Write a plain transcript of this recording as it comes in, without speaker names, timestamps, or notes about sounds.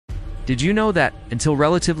Did you know that, until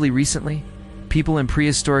relatively recently, people in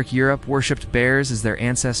prehistoric Europe worshipped bears as their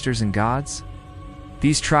ancestors and gods?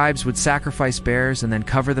 These tribes would sacrifice bears and then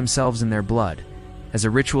cover themselves in their blood as a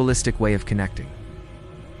ritualistic way of connecting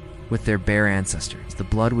with their bear ancestors. The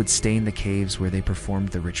blood would stain the caves where they performed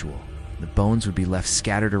the ritual. The bones would be left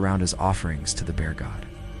scattered around as offerings to the bear god.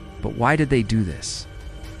 But why did they do this?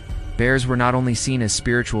 Bears were not only seen as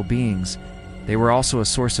spiritual beings, they were also a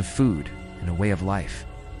source of food and a way of life.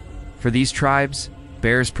 For these tribes,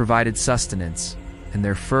 bears provided sustenance, and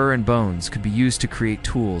their fur and bones could be used to create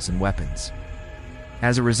tools and weapons.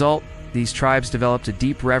 As a result, these tribes developed a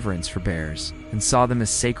deep reverence for bears and saw them as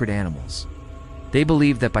sacred animals. They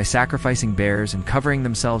believed that by sacrificing bears and covering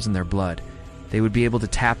themselves in their blood, they would be able to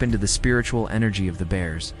tap into the spiritual energy of the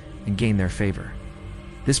bears and gain their favor.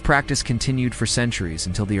 This practice continued for centuries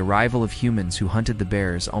until the arrival of humans who hunted the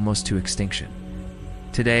bears almost to extinction.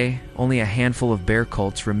 Today, only a handful of bear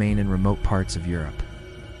cults remain in remote parts of Europe.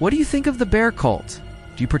 What do you think of the bear cult?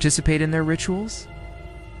 Do you participate in their rituals?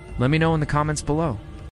 Let me know in the comments below.